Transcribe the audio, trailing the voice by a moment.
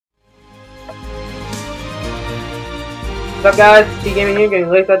What's up guys, T Gaming here, getting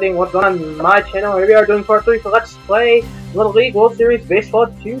late updating what's going on my channel. Here we are doing part 3 for Let's Play Little League World Series Baseball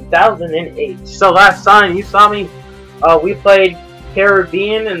 2008. So last time you saw me, we played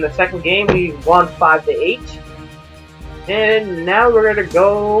Caribbean in the second game. We won 5-8. And now we're gonna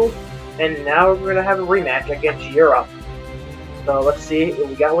go, and now we're gonna have a rematch against Europe. So let's see if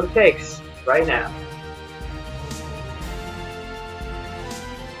we got what it takes right now.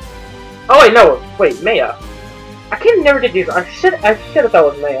 Oh wait, no, wait, Maya. I can never did these. I should have thought it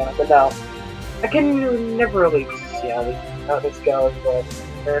was Maya, but no. I can never really see how this goes, but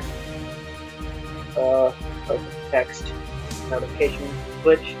text notification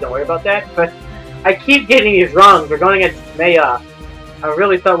glitch. Don't worry about that. But I keep getting these wrong. We're going against Maya. I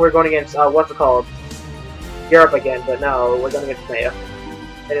really thought we were going against what's it called? Europe again, but no, we're going against Maya.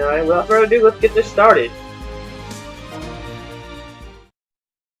 Anyway, without further ado, let's get this started.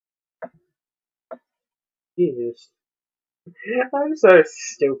 Jesus. I'm so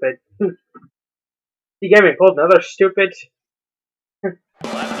stupid. You gave me pulled another stupid. You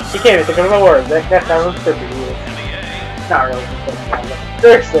can't even think of a word. That sounds stupid. Not really.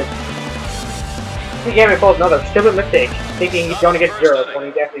 Seriously. He gave me pulled another stupid mistake, thinking he's going to get Europe when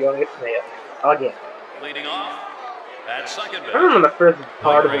he's actually going to get Maya. Again. Leading off at second base. I remember the first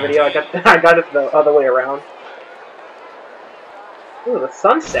part of the video. I got it the other way around. Ooh, the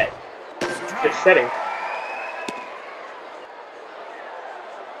sunset. Just setting.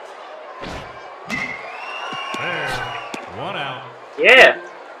 One out. Yeah!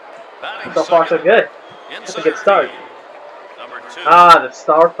 So far so good. That's a good start. The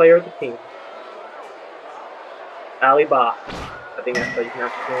star player of the team. Ali Ba. I think that's how you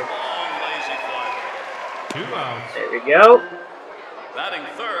pronounce his name. 2 outs. There we go. Batting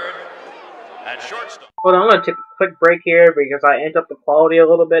third at shortstop. Hold on, I'm gonna take a quick break here because I amped up the quality a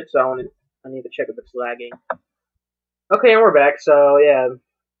little bit, so I need to check if it's lagging. Okay, and we're back, so yeah.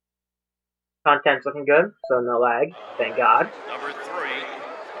 Content's looking good, so no lag, thank God. Number 3.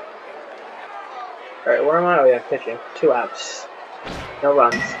 Alright, where am I? Oh yeah, pitching. 2 outs. No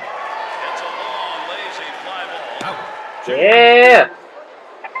runs. It's a long, lazy fly ball. Out. Yeah!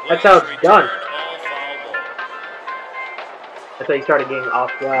 That's how it's done. That's how you started getting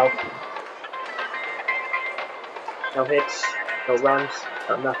off well. No hits, no runs,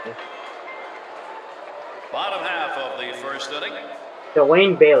 no nothing. Bottom half of the first inning.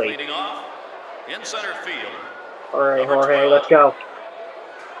 Dwayne Bailey. Leading off in center field. Alright, Jorge, let's go.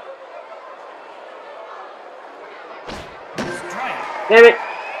 Damn it!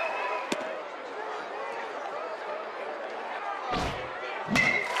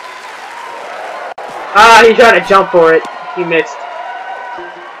 Ah, he tried to jump for it. He missed.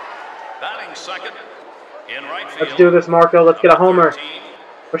 Batting second in right field. Let's do this, Marco. Let's get a homer.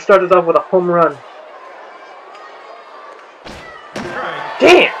 We're starting off with a home run.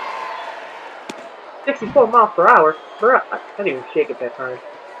 Damn! 64 miles per hour. I didn't even shake it that time.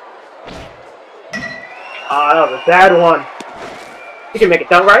 Ah, that was a bad one. You can make it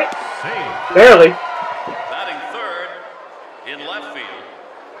though, right? Barely. Batting third in left field.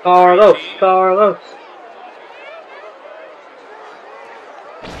 Carlos. Carlos.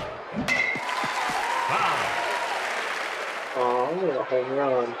 Oh, a home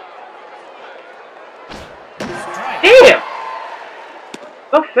run. Damn!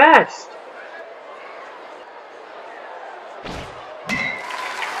 So fast.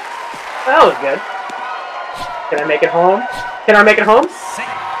 That was good. Can I make it home? Can I make it home?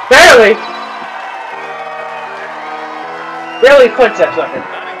 Barely! Barely clinched that sucker.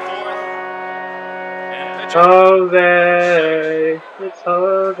 Jose! It's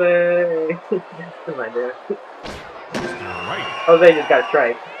Jose! What am I doing? Jose just got a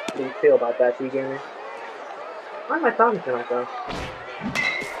strike. How do you feel about that, T-Gamer? Why am I talking to myself?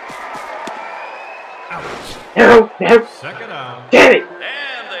 No! No! Second out. Damn it!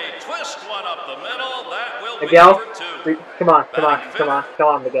 And they twist one up the middle. That will Miguel, be for 2. come on, come on, come on, come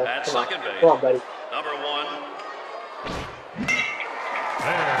on, Miguel, come on, come on, buddy. Number 1.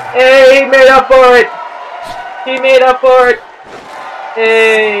 Hey, he made up for it! He made up for it!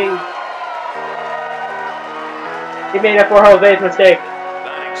 Hey! He made up for Jose's mistake.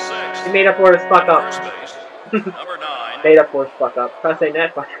 Batting 6. He made up for his fuck up. First base. Number 9. Made up for his fuck up. Try to say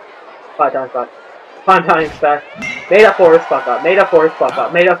net, 5 times fast. 5 times fast. Made up for his fuck up. Made up for his fuck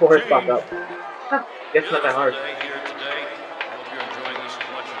up. Made up for his fuck up. Huh, guess not that hard. Day here today. I hope you're enjoying this as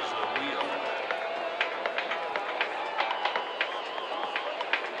much as we are.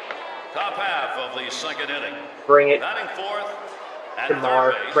 Top half of the second inning. Bring it. Batting fourth at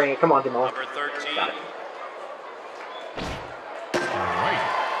Demar. third base. Bring it. Come on, Demar. Number 13.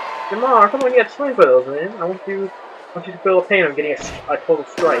 Demar, come on, you got to swing for those, man. I want you want you to feel the pain of getting a total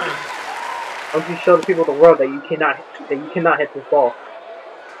strike. I want you to show the people of the world that you cannot hit this ball.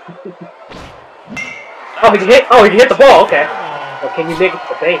 Oh, he can hit the ball. Okay. Well, can you make it to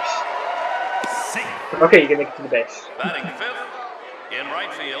the base? Okay, you can make it to the base. Batting fifth in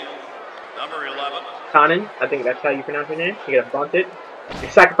right field, number 11. Conan, I think that's how you pronounce your name. You're gonna bunt it.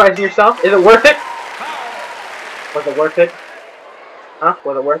 You're sacrificing yourself. Is it worth it? Was it worth it? Huh?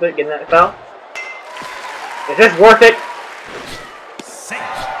 Was it worth it getting that foul? Is this worth it?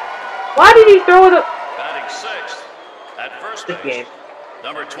 Why did he throw it up? Batting sixth at first This base, game.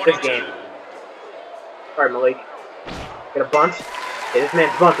 number 22. This game. Alright, Malik. Get a bunt. Yeah, this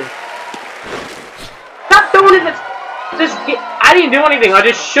man's bunting. Stop throwing it! I didn't do anything. I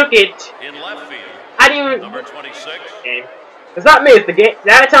just shook it. In left field, I didn't even. number 26. Game. It's not me. It's the game.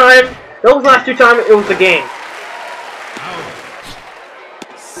 That time, those last two times, it was the game.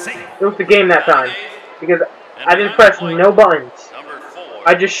 It was the game that time because I didn't press no buttons. Number 4.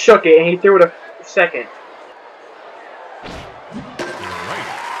 I just shook it and he threw it a second.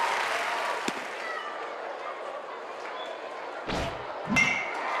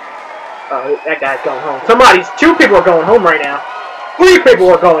 Oh, that guy's going home. Two people are going home right now. 3 people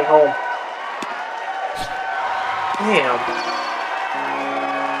are going home. Damn.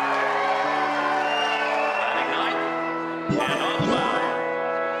 Batting ninth, and on the mound,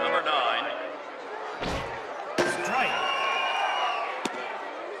 number 9. Strike.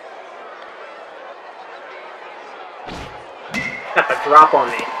 Got the drop on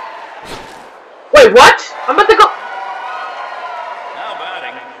me. Wait, what? I'm about to go. Now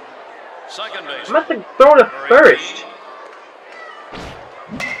batting, second base. I'm about to throw to first.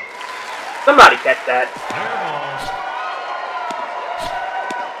 Somebody catch that.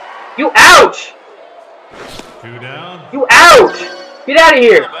 You out! 2 down. You out! Get out of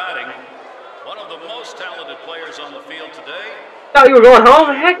here! Batting, one of the most talented players on the field today. Thought you were going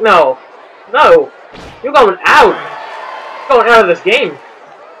home? Heck no. No. You're going out. You're going out of this game.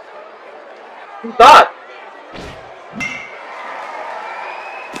 Who thought?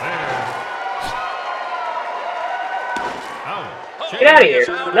 Get out of here.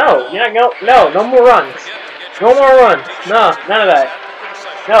 No. You're not, no more runs. No more runs. No, none of that.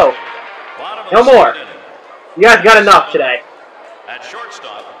 No. No more. You guys got enough today. At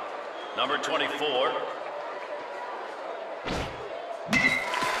shortstop, number 24.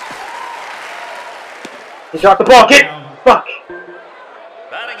 You dropped the ball, kid. Fuck.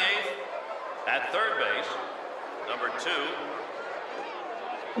 Batting eighth, at third base, number 2.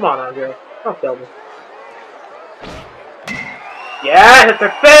 Come on, Andre. Don't kill me. Yeah, it's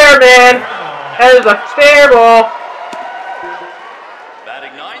a fair, man. That is a fair ball.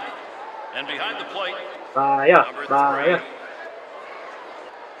 Batting ninth, and behind the plate, Maya, number 3. Maya.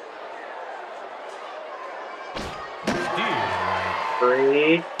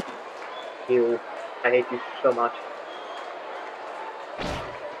 Breathe. You. I hate you so much.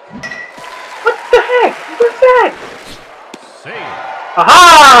 What the heck? What's that?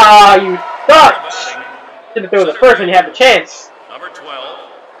 Aha! You suck! Should have thrown the first when you had the chance. Number 12.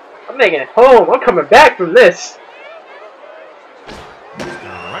 I'm making it home. I'm coming back from this.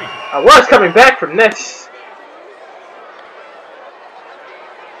 I was coming back from this.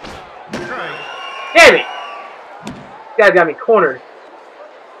 Damn it! This guy got me cornered.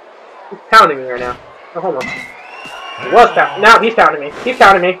 He's pounding me right now. No homo. He was pounding. Now he's pounding me. He's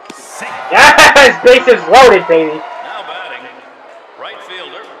pounding me. Yes! Base is loaded, baby. Now batting, right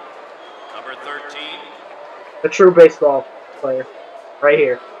fielder, number 13. The true baseball player. Right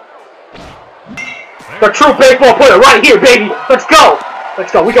here. The true baseball player right here, baby! Let's go!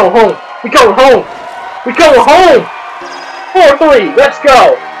 Let's go. We go home. We go home. We go home! 4-3. Let's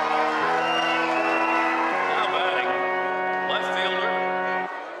go! Now batting, left fielder,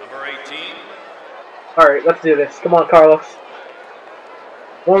 number 18. Alright, let's do this. Come on, Carlos.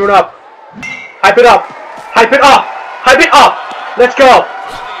 Warm it up. Hype it up. Hype it up. Hype it up. Let's go.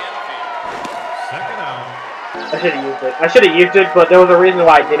 I should have used it. I should have used it, but there was a reason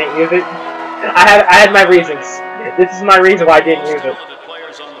why I didn't use it. I had my reasons. This is my reason why I didn't use it.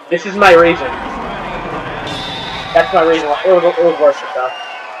 This is my reason. That's my reason why. It was worth it, though.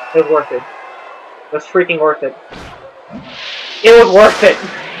 It was worth it. It was freaking worth it. It was worth it.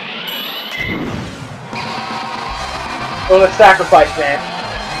 It was a sacrifice, man.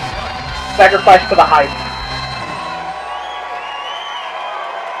 Sacrifice for the hype.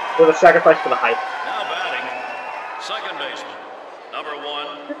 It was a sacrifice for the hype. Now batting, second baseman, number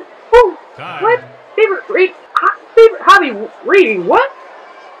 1. Woo! What? Favorite hobby reading? What?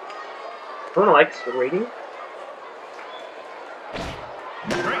 No one likes reading.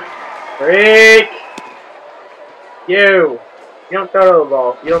 Break. you. You don't throw the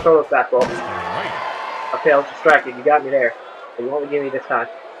ball. You don't throw the fastball. Right. Okay, I was distracted. You got me there. But you won't give me this time.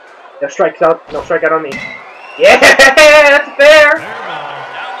 No strikes out. No strikeout on me. Yeah, that's fair.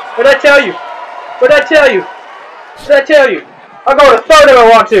 What did I tell you? What did I tell you? What did I tell you? I'll go to third if I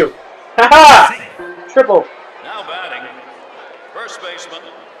want to. Ha-ha! Triple. Now batting, first baseman,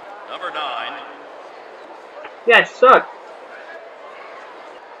 number 9. Yeah, it sucked.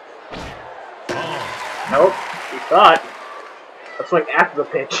 Nope. You thought. That's like after the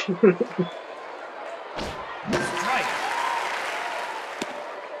pitch.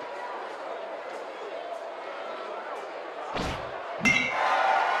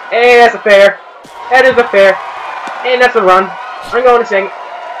 Hey, that's a fair. That is a fair. And that's a run. I'm going to second.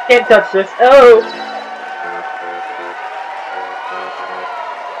 Can't touch this. Oh!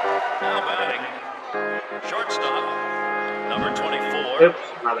 Now batting, shortstop, number 24.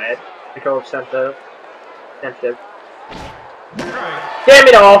 Oops, my bad. Control sensitive. Sensitive. Damn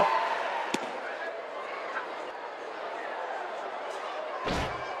it all!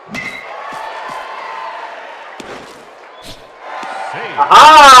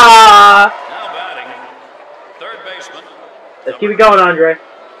 Aha! Now batting, third baseman. Let's keep it going, Andre.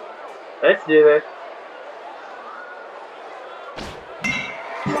 Let's do this.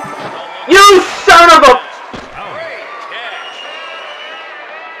 You son of a... Great catch.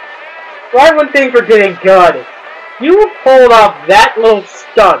 Right when things were getting good, you pulled off that little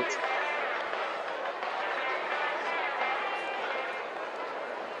stunt.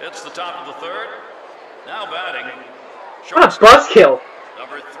 It's the top of the third. Now batting, What a shortstop, buzzkill.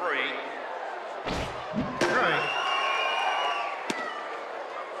 number 3.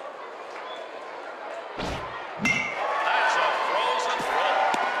 That's a frozen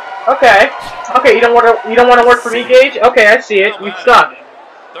roll. Okay. Okay, you don't want to work for me, Gage? Okay, I see it. Now You batting, suck.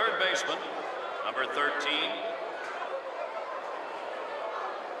 third baseman, number 13.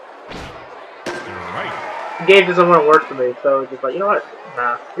 Right. Gage doesn't want to work for me, so it's just like, you know what?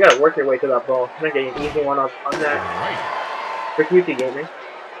 Nah, you gotta work your way to that ball. I'm not getting an easy one on that. Right. For QT Gaming.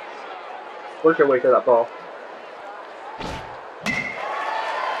 Work your way to that ball.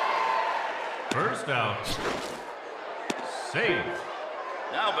 First out. Save.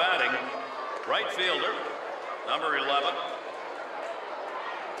 Now batting, right fielder, number 11.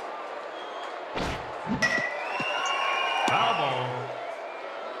 Foul ball.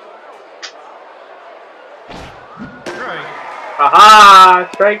 Strike.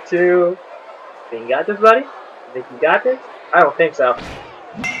 Haha! Strike 2. Think you got this, buddy? You think you got this? I don't think so.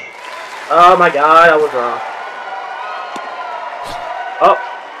 Oh my god, I was wrong. Oh!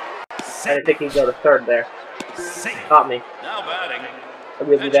 I didn't think he'd go to third there. Caught me. Now batting, I'll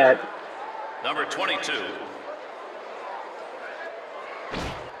give you that. number 22.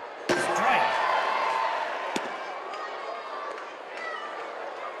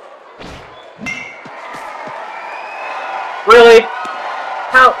 Really?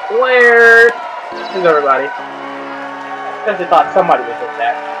 How? Where? Who's everybody? Because they thought somebody would hit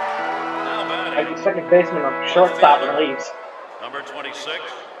that. Now Like batting, the second baseman on shortstop and leaves. number 26.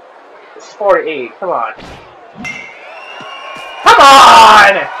 This is 48. Come on. Come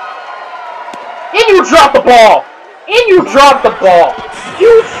on! And you dropped the ball! And you dropped the ball!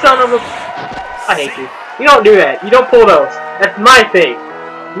 You son of a... I hate you. You don't do that. You don't pull those. That's my thing.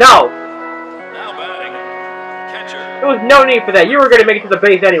 No! Now batting, catcher, There was no need for that. You were going to make it to the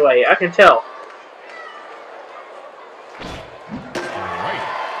base anyway. I can tell. Right.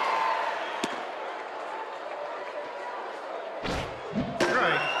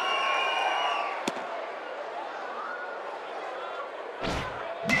 Strike.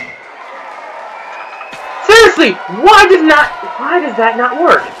 Seriously, why does that not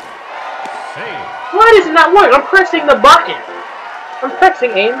work? Save. Why does it not work? I'm pressing the button. I'm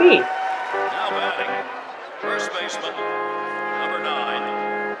pressing A and B. now batting, first baseman, number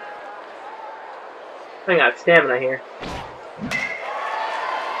 9. I got stamina here.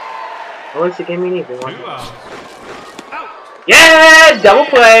 At least it gave me an easy one. 2 outs. Out. Yeah, double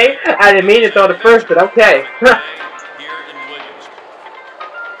play. I didn't mean to throw the first, but okay. Here in Williams.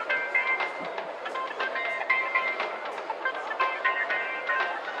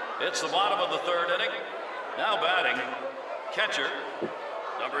 It's the bottom of the third inning. Now batting, catcher,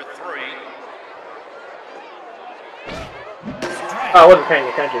 number 3. Oh, I wasn't paying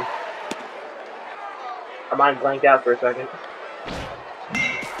attention. My mind blanked out for a second.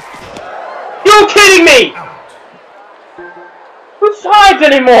 You kidding me? Who sides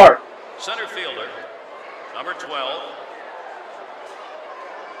anymore? Center fielder, number 12.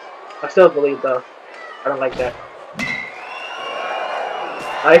 I still believe though. I don't like that.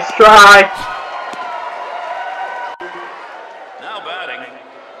 Nice try.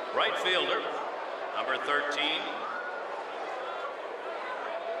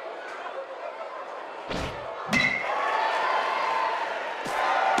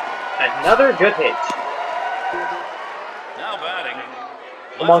 Another good hit. Now batting.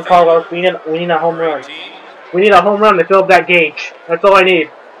 Come on, Carlos. We need a home run. We need a home run to fill up that gauge. That's all I need.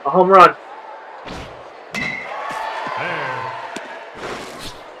 A home run. There.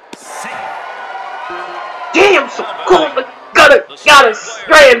 Safe. Damn, so close. I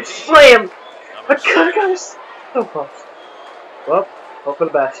gotta slam. I gotta, so close. Well, hope for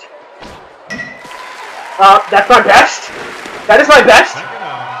the best. That's my best. That is my best. Second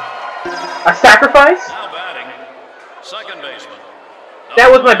out. A sacrifice? Now batting. Second baseman. That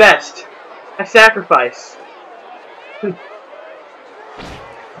was my best. A sacrifice.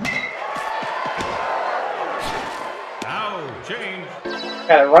 Now change.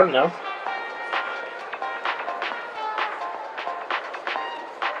 Gotta run though.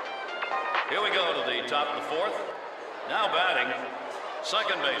 Here we go to the top of the fourth. Now batting.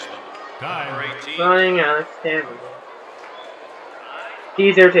 Second baseman. Number Time. 18. Running out of stamina.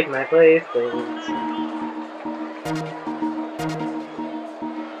 Caesar, take my place, please.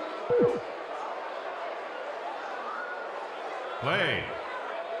 Play.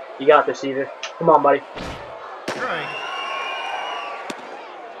 You got this, Caesar. Come on, buddy. Strike.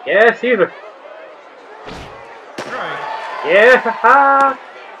 Yeah, Caesar. Strike. Yeah, haha.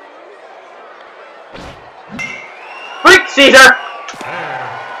 Freak, Caesar! There.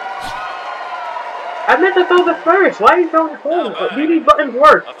 I meant to throw the first. Why are you throwing home? Do these buttons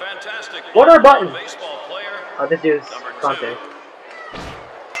work? A fantastic What are buttons? baseball player. Oh, this dude's Number 2. Conte.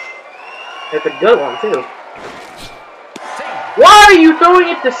 It's a good one, too. Safe. Why are you throwing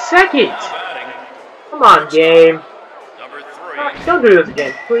it to second? Now batting. Come on, game. Number 3. Don't do this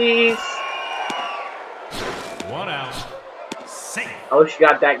again, please. 1 out. Safe. Oh, she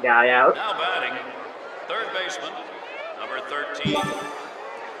got that guy out. Now batting. Third baseman. Number 13.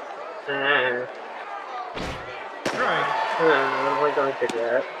 Strike. I don't like going to take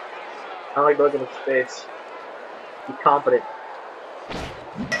that. I don't like looking at space. Be confident.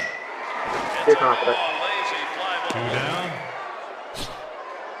 Too confident. Lazy fly 2 ball. down.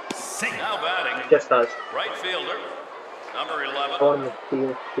 Safe. Now batting. Just does. Right fielder. Number 11. Going to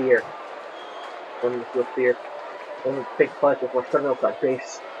feel fear. Going to feel fear. Going to take pleasure before starting up that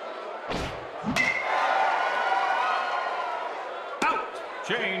base. Out.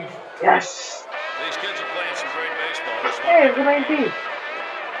 Change. Yes! These kids are playing some great baseball. This Hey, one. it's a 19.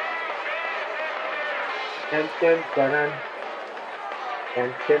 Dun, dun, dun, dun. Dun,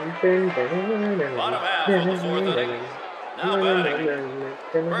 dun, dun, dun, dun, Bottom half of the fourth inning. Now batting.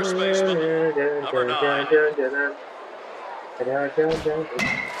 First baseman. Number 9. Out.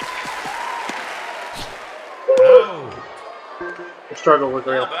 The struggle was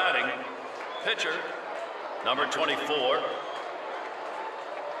Now real. batting. Pitcher. Number 24.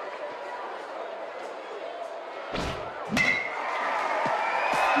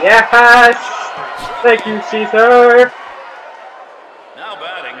 Yes! Thank you, Caesar! Now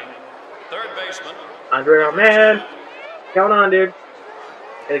batting. Third baseman. Andre, oh man. What's going on, dude?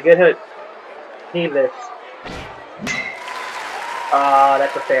 Get a good hit. Need this.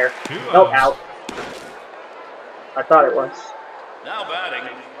 That's a fair. 2 Nope, outs. out. I thought it was. Now batting.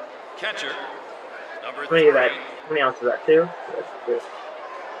 Catcher. Number How many 3. of that? How many ounces of that? 2? That's 2.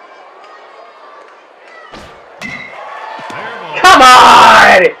 Fair ball. Come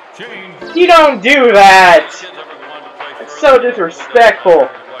on! Change. You don't do that! Kids ever wanted to play That's further? so disrespectful. Watch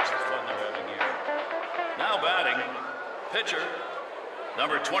the fun they're having here. Now batting. Pitcher.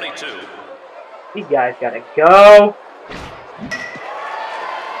 Number 22. These guys gotta go.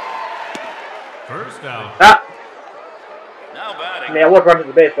 First out. Ah! Now batting. I mean, I was running to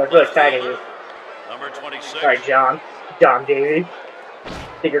the base, but I feel like tagging you. Number 26. Alright, John. John Davey.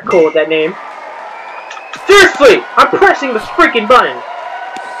 Think you're cool with that name? Seriously! I'm pressing the freaking button!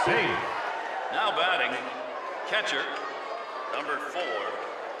 Save. Now batting. Catcher. Number 4.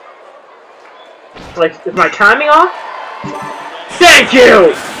 Like, is my timing off? Thank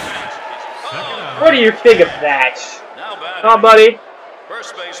you! Second out. What do you think of that? Now batting. Come on, buddy.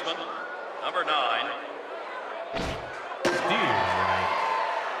 First baseman. Number 9. Steal right.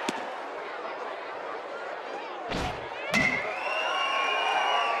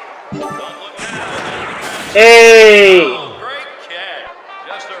 Don't look down. Hey! Oh, great catch.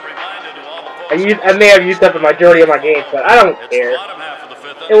 Just a reminder to all the folks. I may have used up the majority of my games, but I don't It's care. the bottom half of the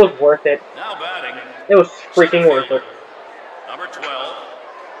fifth It inning. was worth it. Now batting. It was freaking worth it. Number 12.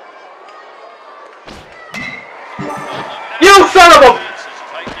 You son of a... Fence is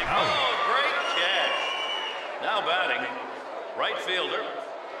tightening. Oh, great catch. Now batting. Right fielder.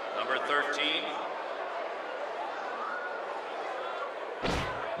 Number 13.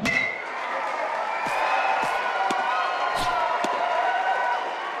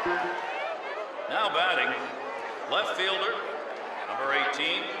 Now batting, left fielder, number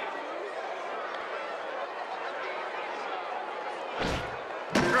 18.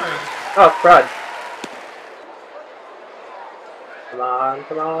 Strike. Oh, crud. Come on,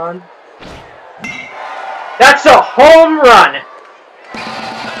 come on. That's a home run!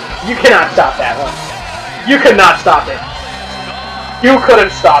 You cannot stop that one. You could not stop it. You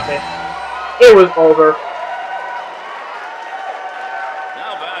couldn't stop it. It was over.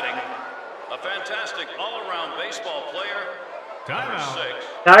 Now batting, a fantastic all-around baseball player, number Timeout. 6.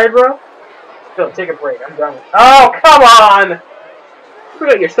 Tired, bro? Phil, take a break. I'm done. Oh, come on! Look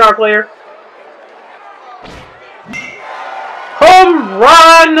at your star player. Home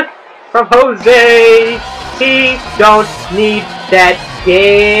run from Jose. He don't need that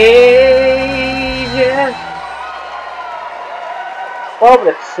gauge.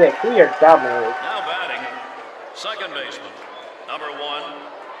 12-6. We are dominated. Now batting, second baseman, number 1.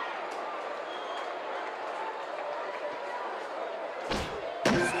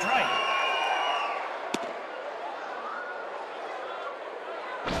 Strike.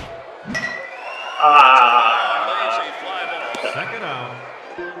 Lazy fly ball. Second out.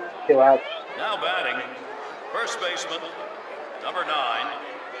 2 outs. Now batting, first baseman, number 9.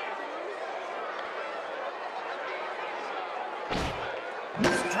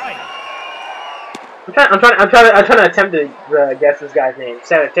 Strike. I'm trying to attempt to guess this guy's name.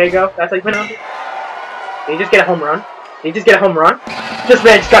 Santiago. That's how you pronounce it. Did he just get a home run? Did he just get a home run? This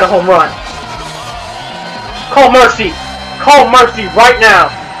man just got a home run. Call mercy. Call mercy right now.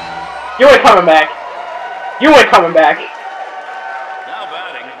 You ain't coming back. You ain't coming back. Now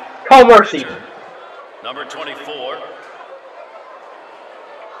batting, Call mercy. pitcher, number 24.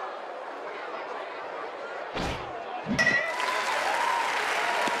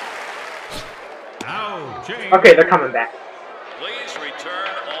 Out. Change. Okay, they're coming back. Please return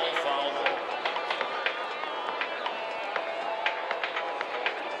all foul balls.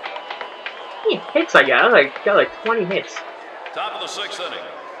 How many hits I got? I got like 20 hits. Top of the 6th inning.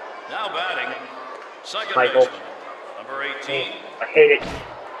 Now batting, second Michael. baseman, number 18. I hate it.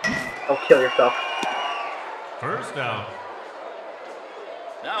 Don't kill yourself. First out.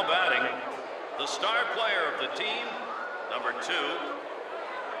 Now batting, the star player of the team, number 2.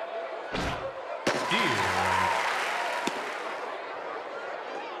 Deer.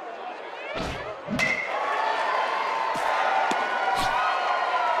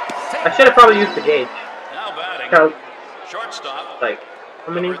 I should have probably used the gauge. Now batting, So, shortstop, like,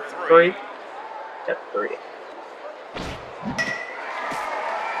 how many? number 3. 3? Yep, 3.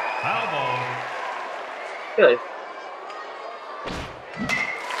 Foul ball. Good.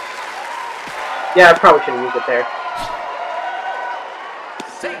 Yeah, I probably should have used it there.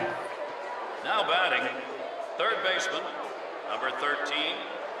 Safe. Now batting, third baseman, number 13.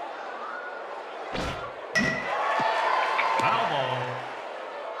 Foul ball.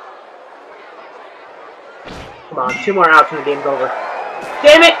 Come on, 2 more outs and the game's over.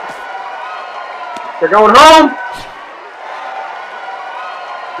 Damn it! They're going home!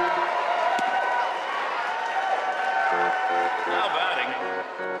 Now batting,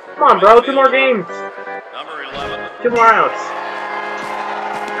 Come on, bro, 2 more games. number 11. 2 more outs.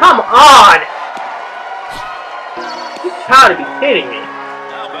 Come on! You gotta be kidding me.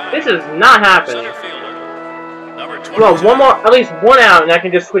 Now batting, This is not happening. center fielder, number 22. Well, one more, at least 1 out, and I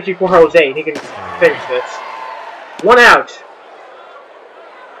can just switch you for Jose. He can finish this. 1 out. Strike.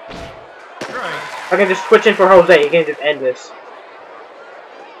 I can just switch in for Jose. He can just end this.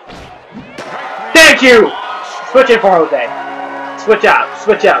 Strike. Thank you! Switch in for Jose. Switch out,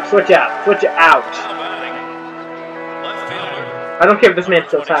 switch out, switch out, switch out. Now batting, left fielder, I don't care if this man's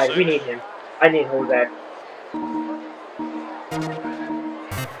still tired. We need him. I need Jose.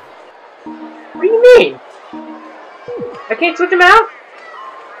 What do you mean? I can't switch him out?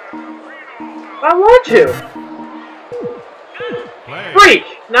 I want to. Play. Freak!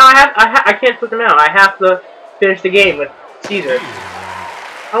 No, I can't switch him out. I have to finish the game with Caesar.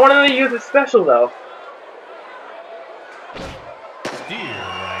 I wanted to use it special though. Deer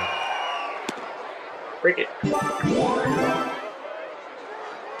right. Freak it.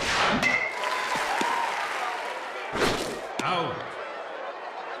 Out.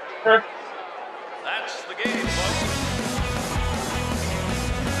 Huh. that's the game, folks.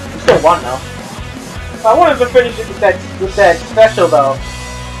 Still won though. I wanted to finish it with that special though.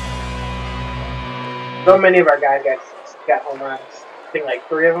 So many of our guys got home runs. I think like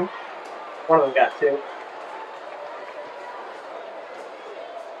 3 of them. One of them got 2.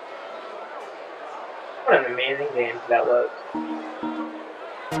 What an amazing game that was.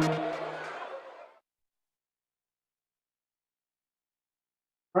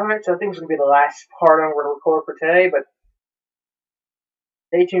 Alright, so I think this is going to be the last part I'm going to record for today, but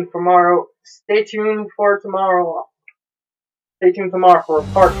stay tuned for tomorrow. Stay tuned for tomorrow. Stay tuned tomorrow for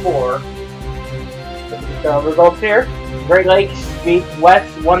part 4. The results here. Great Lakes beat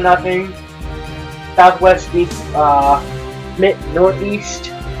West 1-0. Southwest beats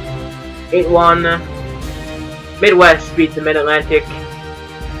Northeast 8-1. Midwest beat the Mid-Atlantic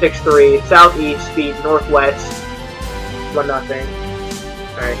 6-3. Southeast beat Northwest 1-0.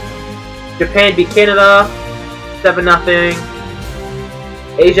 Alright. Japan beat Canada 7-0.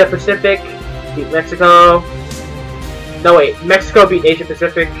 Asia Pacific beat Mexico. No wait, Mexico beat Asia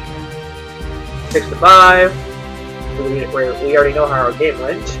Pacific 6-5. So we already know how our game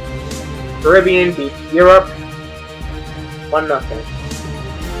went. Caribbean beat Europe 1-0.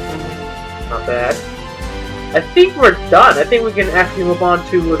 Not bad. I think we're done. I think we can actually move on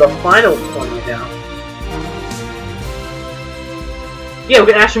to the finals tournament now. Yeah,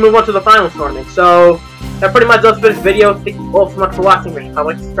 we can actually move on to the finals tournament. So that pretty much does for this video. Thank you all so much for watching.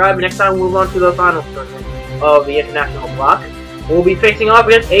 Like, subscribe, and next time we'll move on to the finals tournament of the international block. We'll be facing off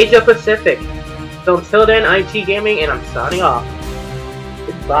against Asia Pacific. So until then, I'm T Gaming, and I'm signing off.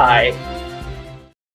 Goodbye.